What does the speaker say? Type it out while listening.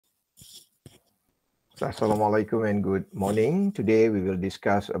Assalamualaikum and good morning. Today we will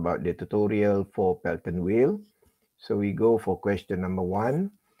discuss about the tutorial for Pelton wheel. So we go for question number 1.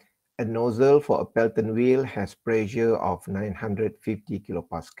 A nozzle for a Pelton wheel has pressure of 950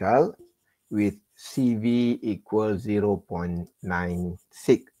 kilopascal with CV equals 0.95.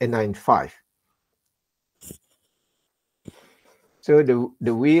 So the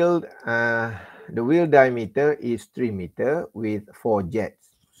wheel diameter is 3 meter with 4 jets.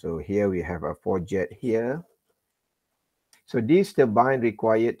 So here we have a 4 jet here. So this turbine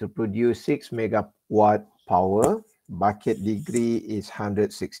required to produce 6 megawatt power. Bucket degree is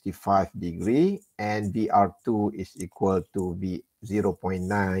 165 degree and VR2 is equal to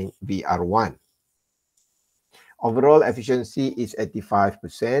 0.9 VR1. Overall efficiency is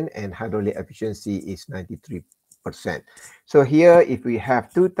 85% and hydraulic efficiency is 93%. So here if we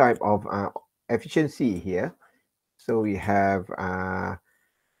have two type of efficiency here, so we have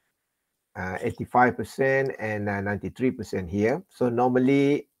 85% and 93% here. So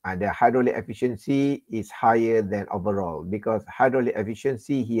normally the hydraulic efficiency is higher than overall, because hydraulic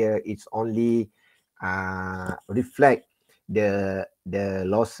efficiency here is only reflect the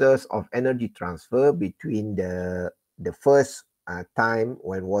losses of energy transfer between the first time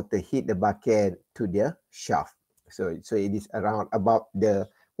when water hit the bucket to the shaft. So it is around about the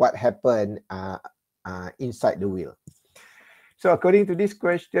what happened inside the wheel. So according to this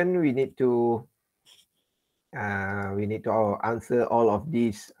question, we need to answer all of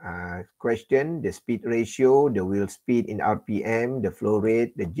these questions: the speed ratio, the wheel speed in RPM, the flow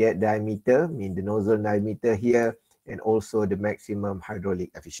rate, the jet diameter, mean the nozzle diameter here, and also the maximum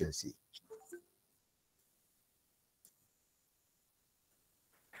hydraulic efficiency.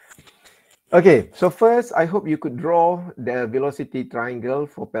 Okay, so first, I hope you could draw the velocity triangle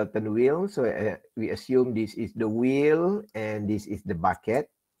for Pelton wheel. So we assume this is the wheel and this is the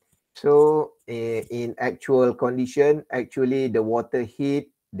bucket. So in actual condition, actually the water hit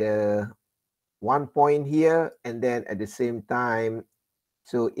the one point here, and then at the same time,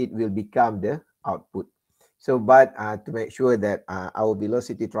 so it will become the output. So but to make sure that our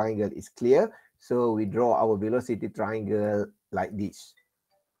velocity triangle is clear, so we draw our velocity triangle like this.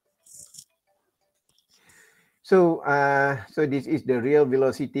 So so this is the real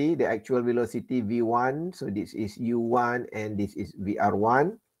velocity, the actual velocity V1. So this is U1 and this is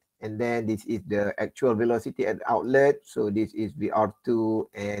VR1. And then this is the actual velocity at the outlet. So this is VR2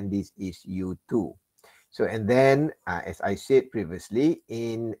 and this is U2. So and then as I said previously,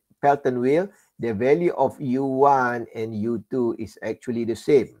 in Pelton wheel, the value of U1 and U2 is actually the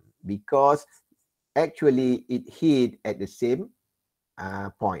same, because actually it hit at the same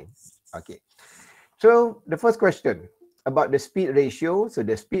point. Okay. So the first question about the speed ratio. So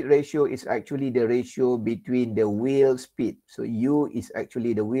the speed ratio is actually the ratio between the wheel speed. So U is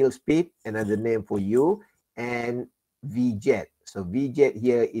actually the wheel speed, another name for U, and V jet. So V jet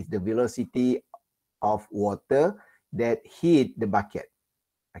here is the velocity of water that hit the bucket.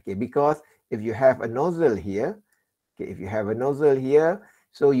 Okay, because if you have a nozzle here,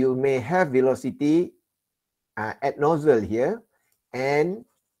 so you may have velocity at nozzle here and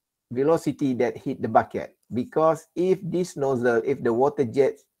velocity that hit the bucket, because if this nozzle, if the water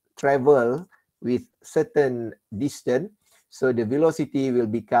jets travel with certain distance, so the velocity will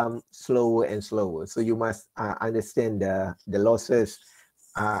become slower and slower. So you must understand the losses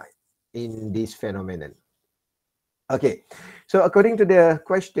in this phenomenon. Okay, so according to the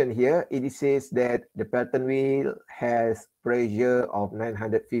question here, it says that the Pelton wheel has pressure of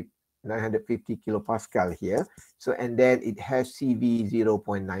 950 kilopascal here. So and then it has CV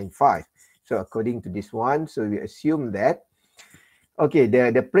 0.95. So according to this one, so we assume that okay,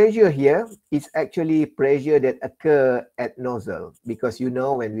 the pressure here is actually pressure that occur at nozzle, because you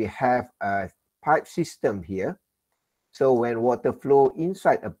know when we have a pipe system here, so when water flow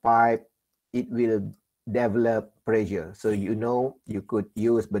inside a pipe, it will develop pressure. So you know you could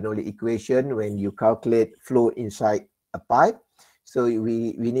use Bernoulli equation when you calculate flow inside a pipe. So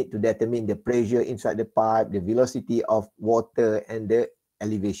we need to determine the pressure inside the pipe, the velocity of water, and the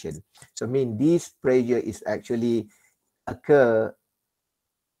elevation. So mean this pressure is actually occur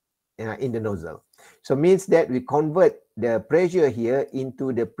in the nozzle. So means that we convert the pressure here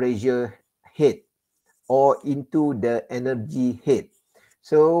into the pressure head or into the energy head.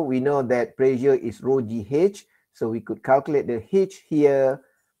 So we know that pressure is rho GH. So we could calculate the H here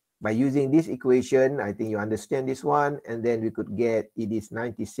by using this equation. I think you understand this one, and then we could get it is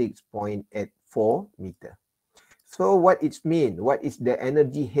 96.84 meter. So what it means? What is the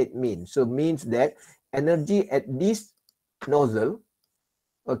energy head mean? So means that energy at this nozzle,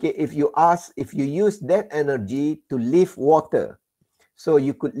 okay, if you use that energy to lift water, so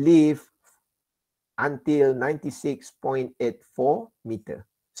you could lift until 96.84 meter.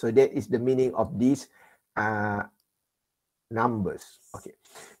 So that is the meaning of these numbers. Okay,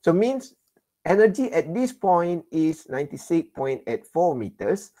 so means energy at this point is 96.84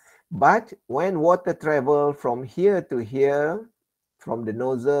 meters, but when water travel from here to here, from the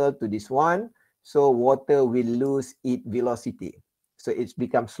nozzle to this one, so water will lose its velocity. So it's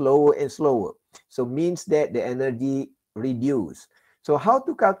become slower and slower. So means that the energy reduce. So how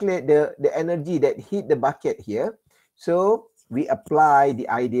to calculate the energy that hit the bucket here? So we apply the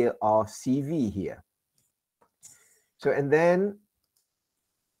idea of CV here. So and then,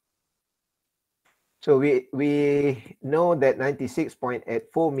 so we know that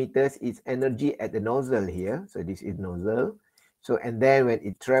 96.84 meters is energy at the nozzle here. So this is nozzle. So and then when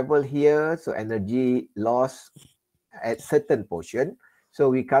it travel here, so energy loss at certain portion. So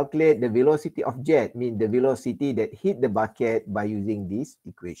we calculate the velocity of jet, mean the velocity that hit the bucket by using this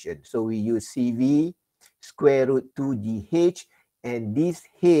equation. So we use CV square root 2GH, and this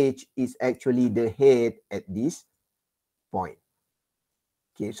H is actually the head at this point.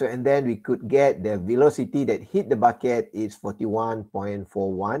 Okay, so and then we could get the velocity that hit the bucket is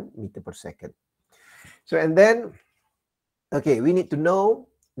 41.41 meter per second. So and then, okay, we need to know,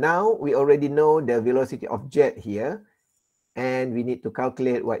 now we already know the velocity of jet here, and we need to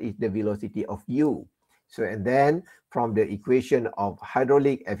calculate what is the velocity of U. So and then from the equation of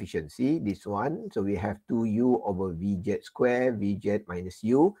hydraulic efficiency, this one, so we have 2U over V jet square, V jet minus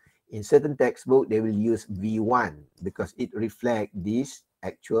U. In certain textbook, they will use V1 because it reflects this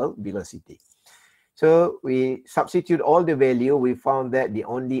actual velocity. So we substitute all the value. We found that the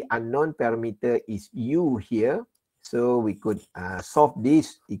only unknown parameter is U here. So we could solve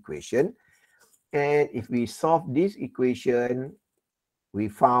this equation. And if we solve this equation, we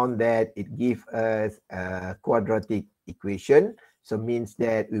found that it gives us a quadratic equation. So means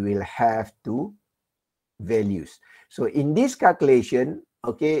that we will have two values. So in this calculation,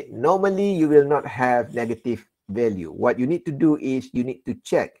 okay, normally you will not have negative value. What you need to do is you need to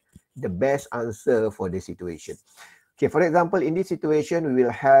check the best answer for the situation. Okay, for example, in this situation,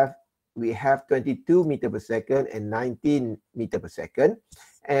 we have 22 meter per second and 19 meter per second.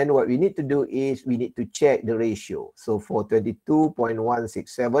 And what we need to do is we need to check the ratio. So for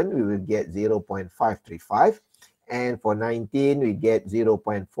 22.167, we will get 0.535. And for 19, we get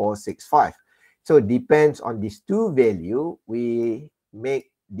 0.465. So depends on these two value, we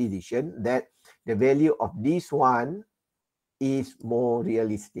make decision that the value of this one is more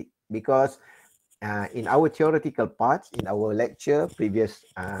realistic, because in our theoretical parts, in our lecture, previous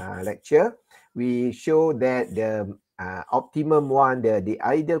lecture, we show that the optimum one, the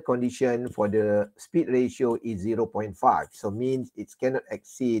ideal condition for the speed ratio is 0.5. So means it cannot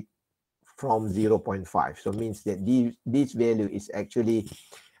exceed from 0.5. So means that this value is actually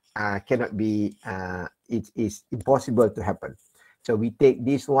cannot be, it is impossible to happen. So we take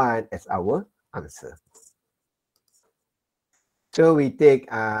this one as our answer. So we take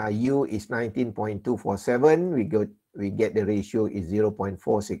U is 19.247. We get the ratio is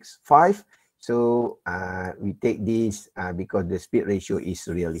 0.465. So we take this because the speed ratio is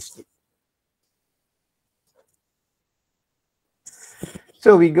realistic.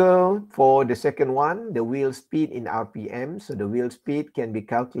 So we go for the second one, the wheel speed in RPM. So the wheel speed can be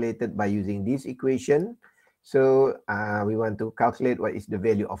calculated by using this equation. So we want to calculate what is the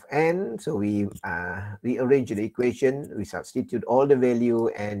value of N. So we rearrange the equation, we substitute all the value,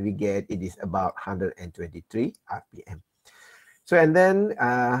 and we get it is about 123 RPM. So and then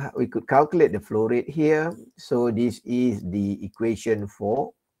we could calculate the flow rate here. So this is the equation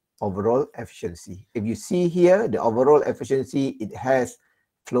for overall efficiency. If you see here, the overall efficiency, it has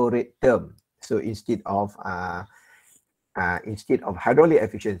flow rate term. So instead of hydraulic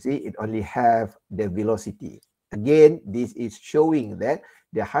efficiency, it only have the velocity. Again, this is showing that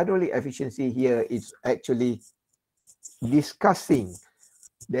the hydraulic efficiency here is actually discussing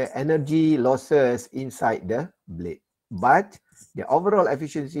the energy losses inside the blade. But the overall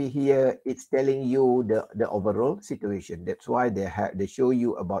efficiency here, it's telling you the overall situation. That's why they show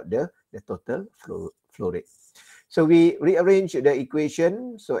you about the total flow rate. So we rearrange the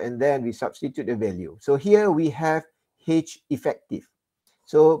equation, so and then we substitute the value. So here we have H effective.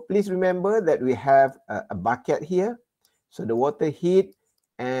 So please remember that we have a bucket here. So the water hit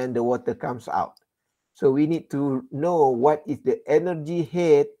and the water comes out. So we need to know what is the energy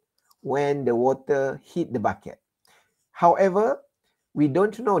head when the water hit the bucket. However, we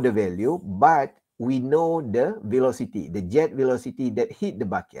don't know the value, but we know the velocity, the jet velocity that hit the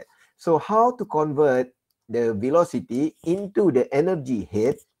bucket. So how to convert the velocity into the energy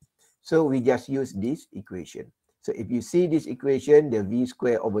head? So we just use this equation. So if you see this equation, the V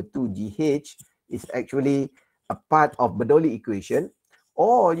square over 2GH, is actually a part of Bernoulli equation.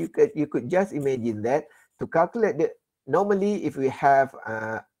 Or you could just imagine that to calculate the, normally if we have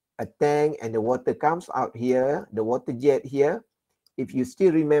a tank and the water comes out here, the water jet here, if you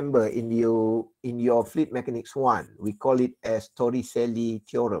still remember in your fluid mechanics 1, we call it as Torricelli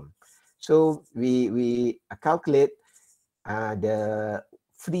theorem. So we calculate the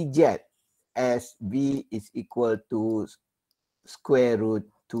free jet as V is equal to square root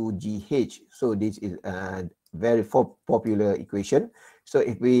 2GH. So this is a very popular equation. So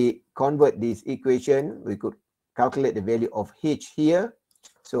if we convert this equation, we could calculate the value of H here.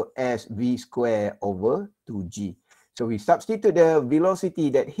 So as V square over 2G. So we substitute the velocity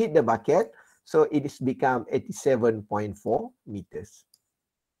that hit the bucket. So it is become 87.4 meters.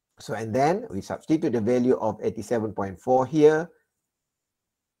 So and then we substitute the value of 87.4 here.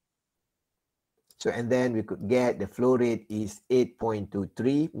 So and then we could get the flow rate is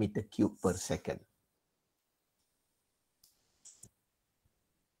 8.23 meter cube per second.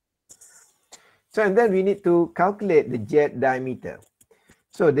 So and then we need to calculate the jet diameter.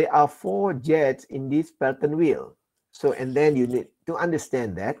 So there are 4 jets in this Pelton wheel. So and then you need to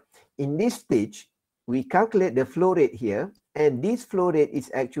understand that in this stage, we calculate the flow rate here, and this flow rate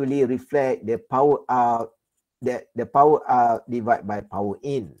is actually reflect the power out, the power out divided by power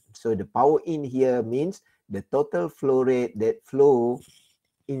in. So the power in here means the total flow rate that flow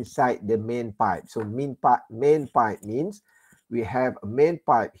inside the main pipe. So main pipe means we have a main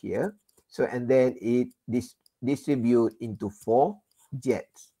pipe here. So and then it distribute into 4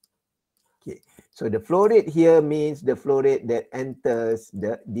 jets. Okay, so the flow rate here means the flow rate that enters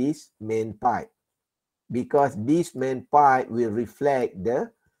this main pipe, because this main pipe will reflect the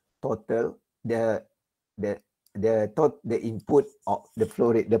total the input of the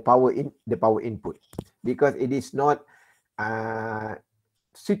flow rate, the power input, because it is not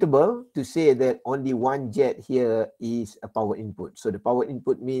suitable to say that only one jet here is a power input. So the power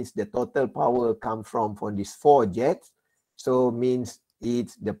input means the total power come from these 4 jets. So means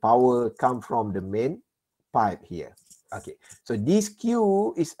it's the power come from the main pipe here. Okay, so this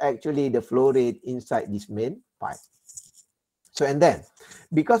Q is actually the flow rate inside this main pipe. So and then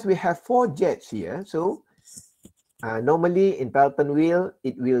because we have 4 jets here, so normally in Pelton wheel,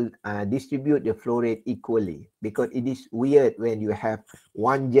 it will distribute the flow rate equally, because it is weird when you have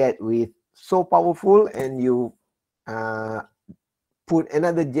one jet with so powerful and you put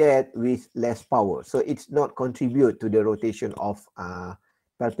another jet with less power. So it's not contribute to the rotation of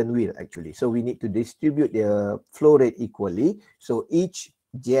Pelton wheel actually. So we need to distribute the flow rate equally. So each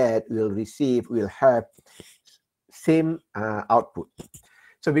jet will have same output.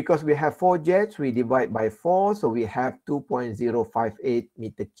 So because we have 4 jets, we divide by 4. So we have 2.058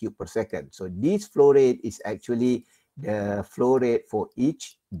 meter cube per second. So this flow rate is actually the flow rate for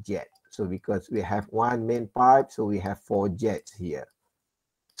each jet. So because we have one main pipe, so we have 4 jets here.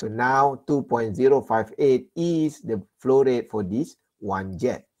 So now 2.058 is the flow rate for this one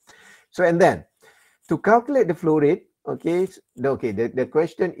jet. So and then to calculate the flow rate, the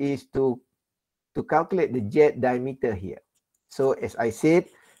question is to calculate the jet diameter here. So as I said,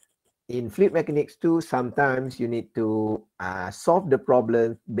 in fluid mechanics 2, sometimes you need to solve the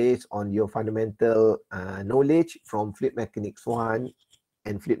problem based on your fundamental knowledge from fluid mechanics 1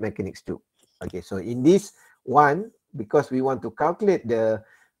 and fluid mechanics 2. Okay, so in this one, because we want to calculate the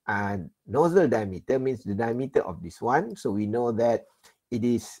nozzle diameter, means the diameter of this one. So we know that it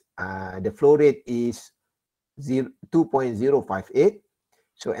is the flow rate is 2.058.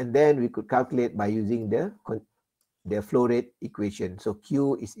 So and then we could calculate by using the flow rate equation. So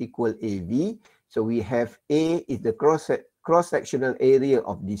Q is equal AV. So we have A is the cross-sectional area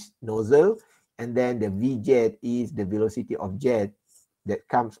of this nozzle, and then the V jet is the velocity of jet that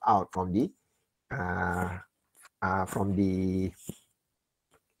comes out from the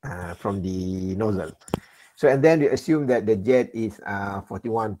nozzle. So and then we assume that the jet is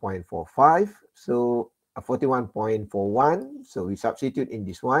 41.45. So 41.41. So we substitute in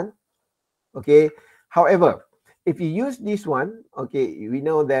this one. Okay. However, if you use this one, okay, we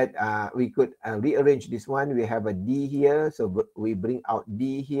know that we could rearrange this one. We have a D here, so we bring out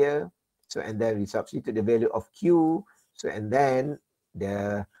D here. So and then we substitute the value of Q. So and then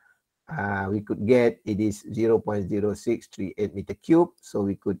we could get it is 0.0638 meter cube. So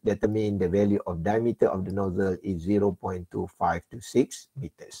we could determine the value of diameter of the nozzle is 0.2526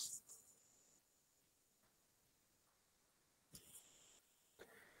 meters.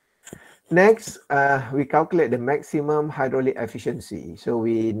 Next, we calculate the maximum hydraulic efficiency. So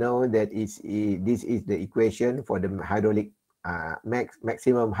we know that this is the equation for the hydraulic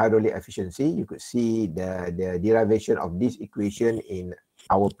maximum hydraulic efficiency. You could see the derivation of this equation in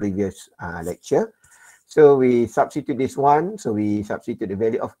our previous lecture. So we substitute this one. So we substitute the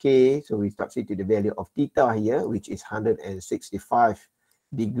value of K. So we substitute the value of theta here, which is 165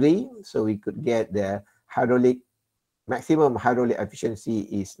 degree. So we could get the maximum hydraulic efficiency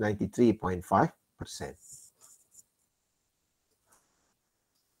is 93.5%.